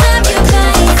 cause I'm your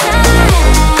body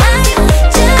type.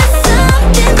 Just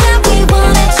something that we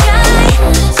wanna try,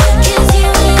 cause you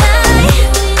and I,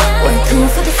 we're cool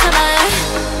for the summer.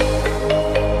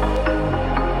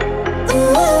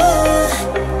 Ooh,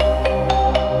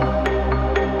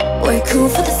 we're cool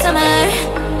for the summer.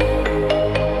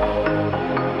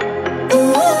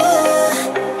 Ooh.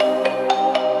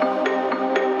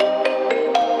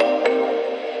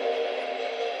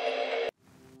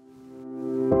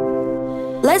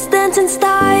 Let's dance in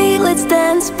style, let's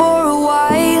dance for a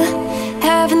while.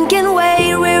 Heaven can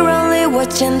wait, we're only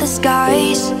watching the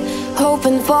skies.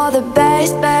 Hoping for the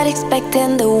best, but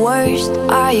expecting the worst.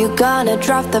 Are you gonna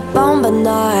drop the bomb or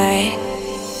not?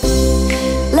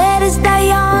 Let us die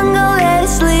young or let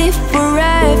us live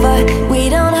forever. We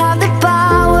don't have the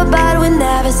power, but we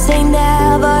never say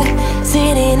never.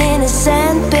 Sitting in a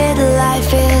sandpit,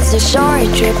 life is a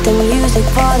short trip. The music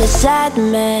for the sad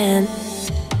man.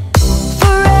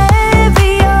 Forever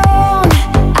young,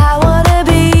 I wanna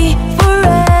be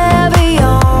forever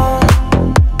young.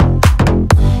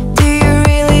 Do you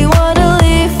really wanna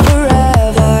live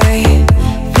forever,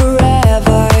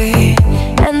 forever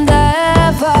and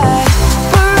ever?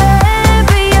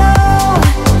 Forever young,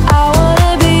 I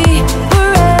wanna be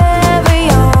forever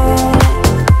young.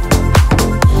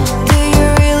 Do you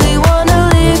really wanna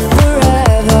live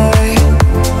forever,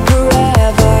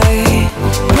 forever,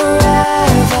 forever?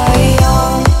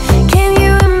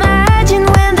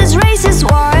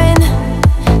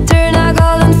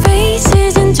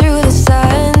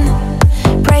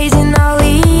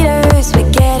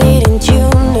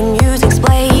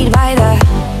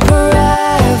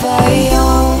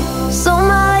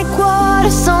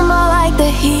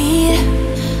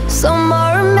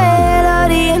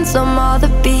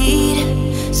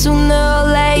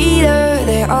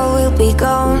 all will be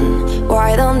gone.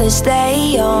 Why don't they stay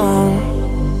young?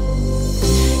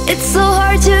 It's so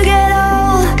hard to get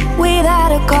old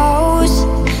without a cause.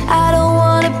 I don't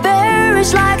wanna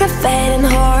perish like a fading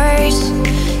horse.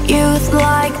 Youth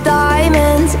like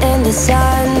diamonds in the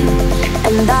sun,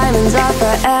 and diamonds are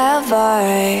forever.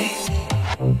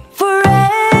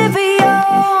 Forever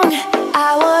young, I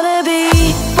wanna be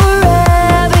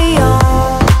forever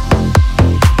young.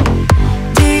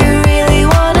 Do you really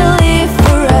wanna live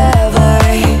forever,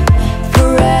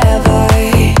 forever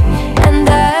and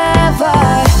ever?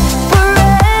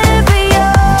 Forever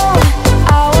young,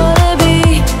 I wanna be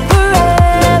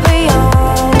forever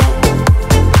young.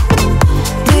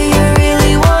 Do you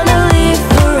really wanna live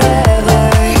forever,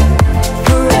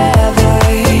 forever,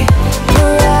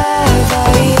 forever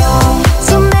young?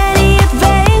 So many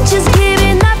adventures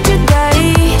giving up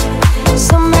today.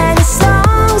 So many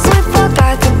songs we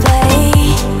forgot to play.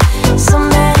 So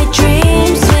many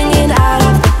dreams swinging out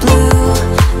of the blue.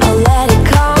 I'll let it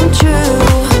come true.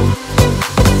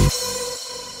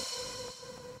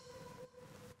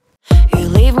 You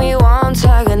leave me once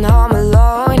again home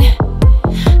alone.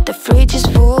 The fridge is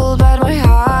full but my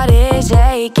heart is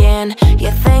aching.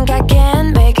 You think I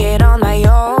can make it on my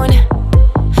own?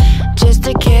 Just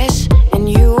a kiss and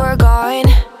you were gone.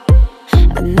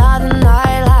 Another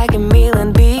night like a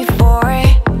million before.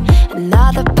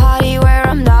 Another party where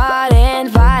I'm not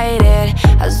invited.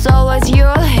 As always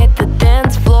you'll hit the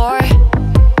dance floor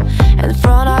in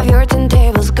front of your 10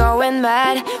 tables going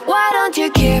mad. Why don't you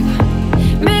keep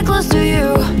me close to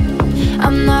you?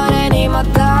 I'm not anymore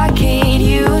the kid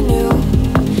you knew.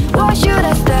 Why should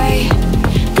I stay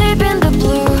deep in the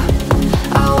blue?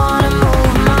 I wanna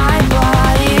move my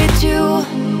body too.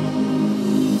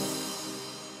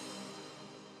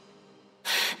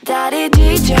 Daddy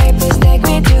DJ, please take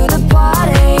me to the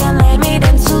party and let me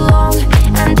dance along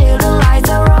until the lights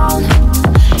are on.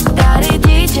 Daddy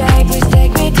DJ, please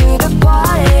take me to the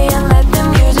party and let the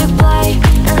music play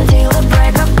until the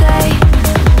break of day.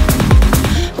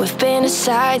 We've been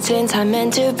aside since I'm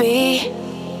meant to be.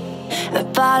 A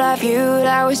part of you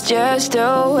that was just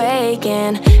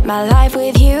awakened. My life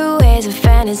with you is a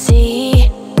fantasy.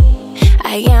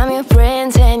 I am your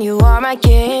prince and you are my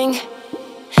king.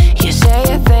 You say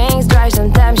your things drive,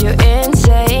 sometimes you're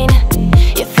insane.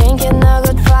 You think you're a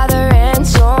good father and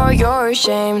so you're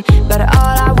ashamed. But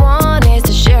all I want is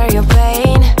to share your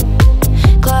pain.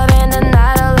 Clubbing the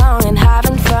night alone and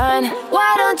having fun.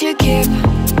 Why don't you keep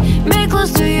me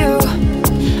close to you?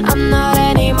 I'm not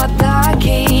anymore the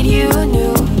kid you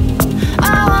knew.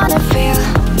 I wanna feel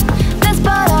this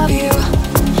part of you.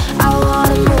 I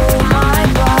wanna move my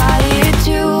body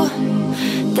too.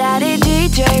 Daddy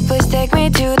DJ, please take me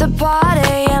to the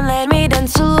party and let me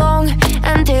dance along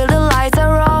until the lights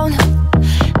are on.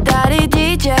 Daddy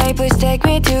DJ, please take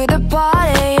me to the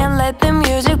party and let the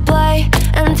music play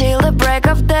until the break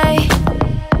of day.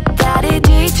 Daddy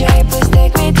DJ, please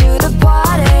take me to the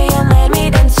party and let me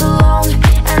dance along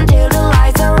until the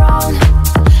lights are on.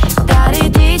 Daddy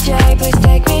DJ, please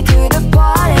take me to the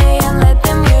party and let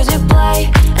the music play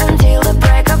until the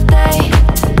break of day.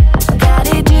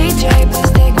 Daddy DJ,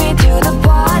 please take me to the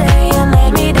party and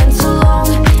let me dance along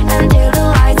until the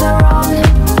lights are on.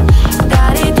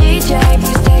 Daddy DJ,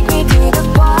 please take me to the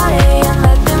party and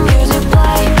let the music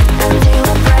play until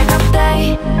the break of day.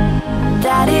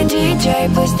 Daddy DJ,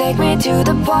 please take me to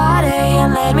the party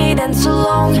and let me dance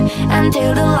along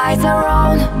until the lights are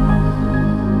on.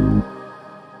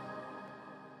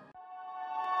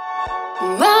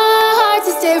 My heart's a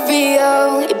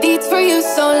stereo, it beats for you,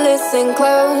 so listen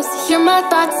close. Hear my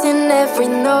thoughts in every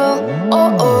note.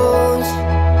 Oh, oh.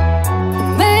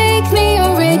 Make me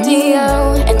a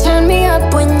radio and turn me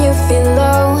up when you feel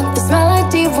low. This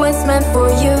melody was meant for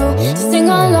you, so sing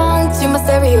along to my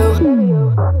stereo.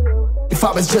 If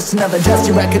I was just another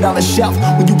dusty record on the shelf,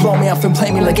 would you blow me off and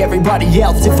play me like everybody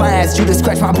else? If I asked you to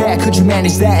scratch my back, could you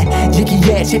manage that? Yicky,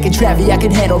 yeah, chicken Travie, I can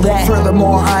handle that.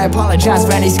 Furthermore, I apologize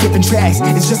for any skipping tracks.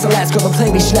 It's just the last girl to play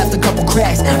me, she left a couple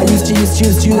cracks. I used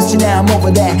to, now I'm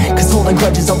over that. Cause holding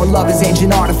grudges over love is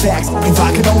ancient artifacts. If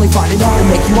I could only find it all to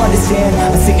make you understand,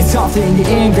 I'd sing it softly in your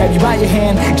ear and grab you by your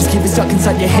hand. Just keep it stuck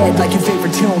inside your head like your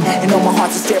favorite tune. And know my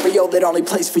heart's a stereo that only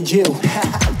plays for you.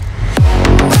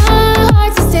 My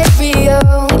heart's a stereo,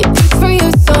 it beats for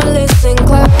you, so listen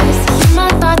close. Hear my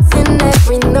thoughts in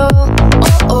every note.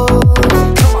 Oh, oh.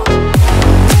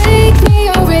 Make me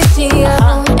a radio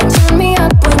and turn me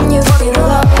up when you feel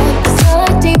low. This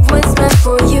melody was meant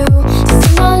for you, so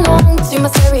sing along to my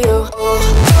stereo. Oh,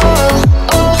 oh,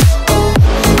 oh, oh,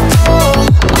 oh,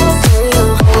 oh, stereo.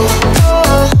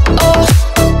 Oh, oh, oh,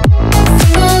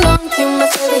 sing along to my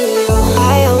stereo.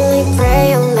 I only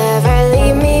pray on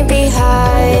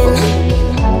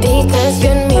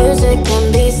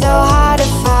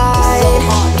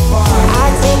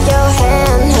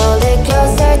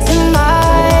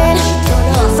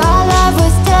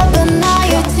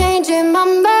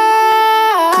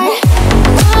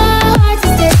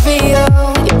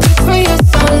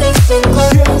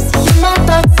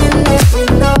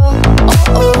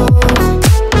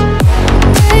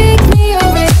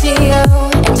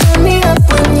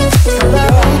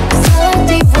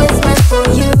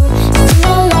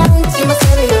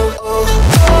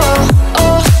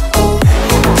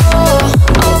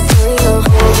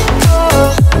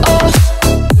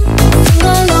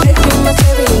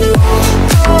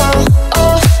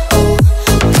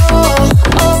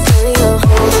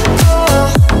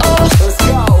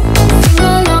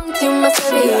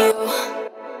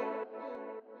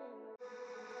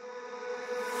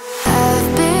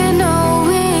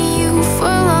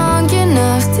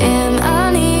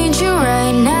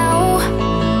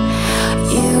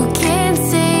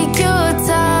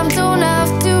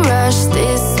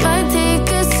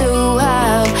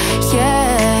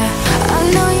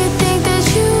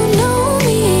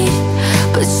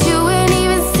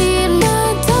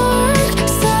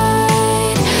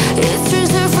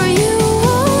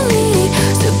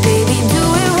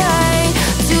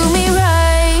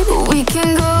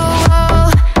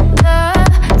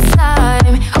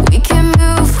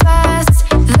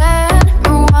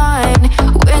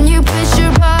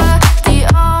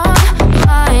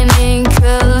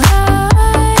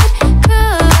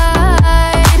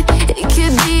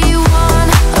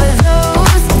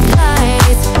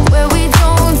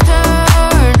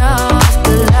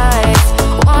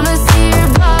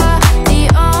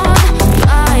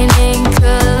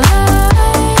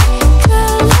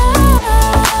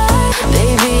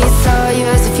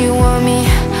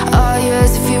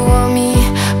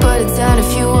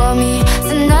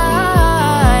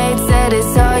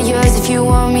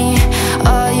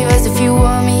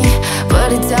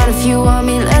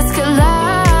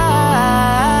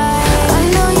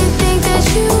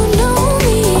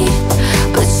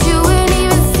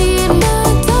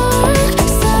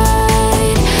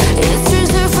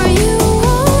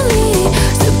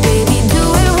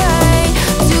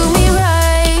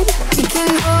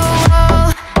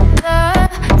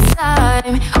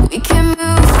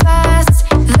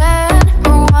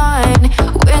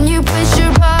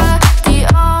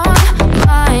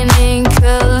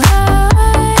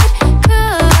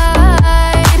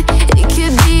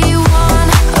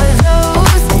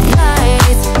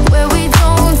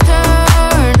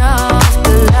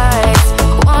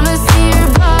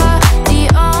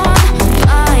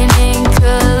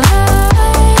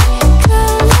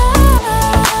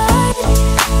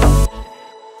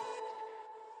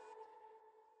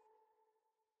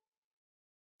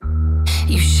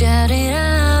shout it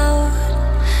out,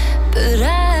 but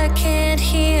I can't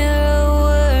hear a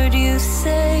word you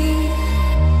say.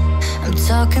 I'm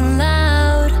talking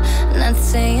loud, not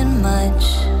saying much.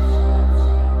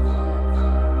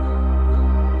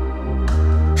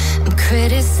 I'm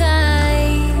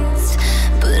criticized,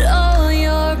 but all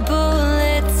your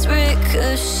bullets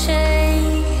ricochet.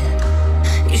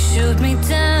 You shoot me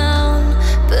down,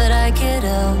 but I get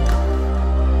up.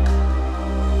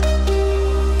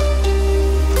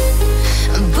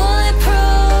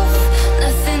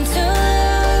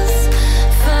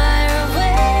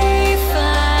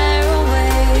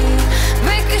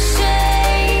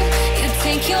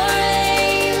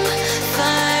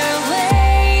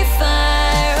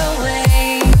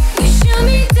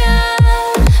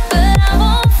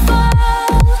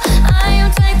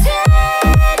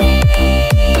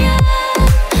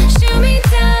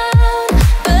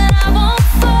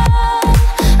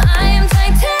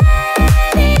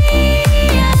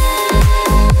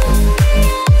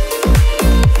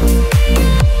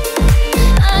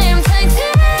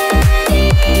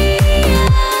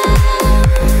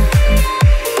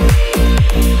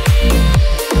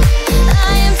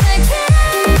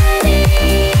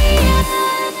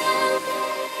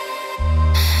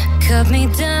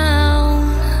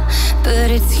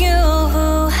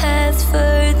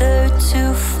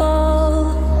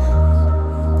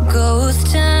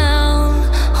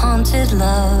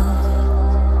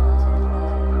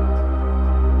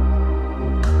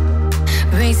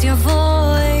 Raise your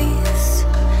voice.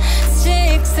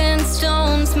 Sticks and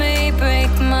stones may break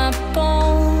my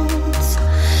bones.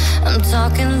 I'm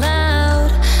talking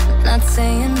loud, not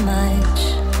saying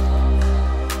much.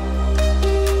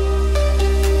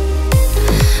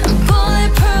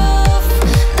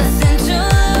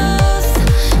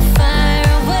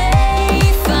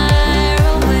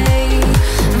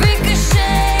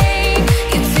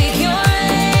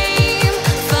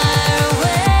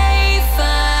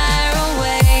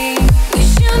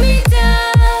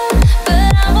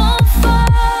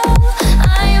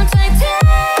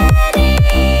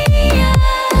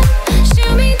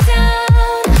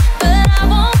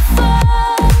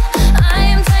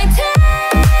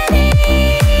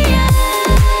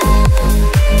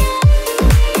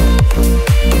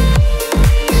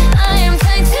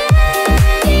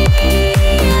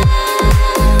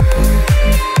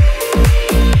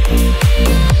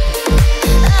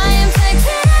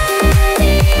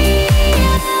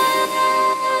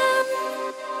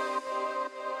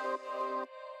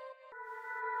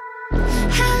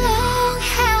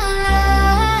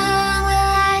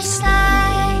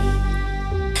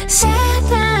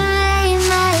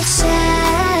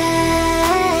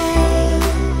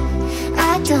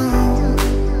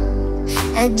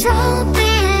 I don't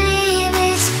believe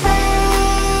it's fake.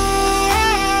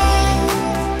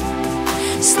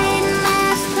 Slit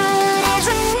my foot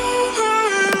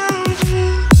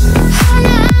How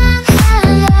long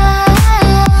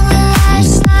will I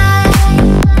slide?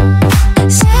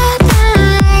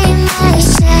 Separate my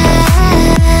side.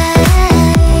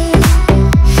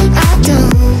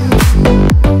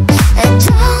 I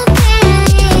don't believe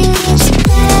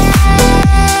it's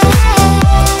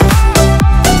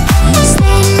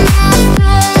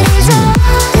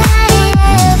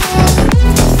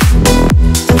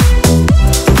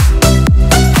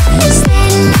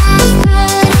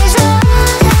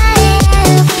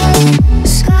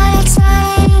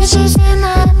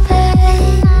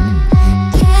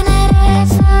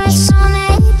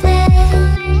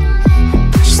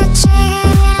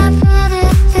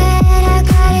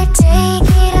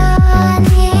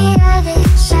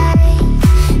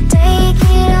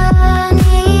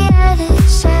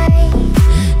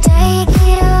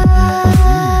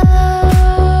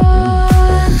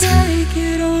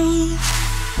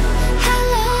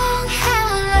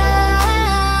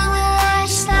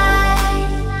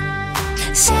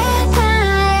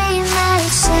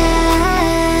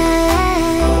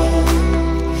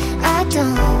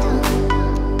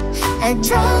I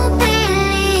don't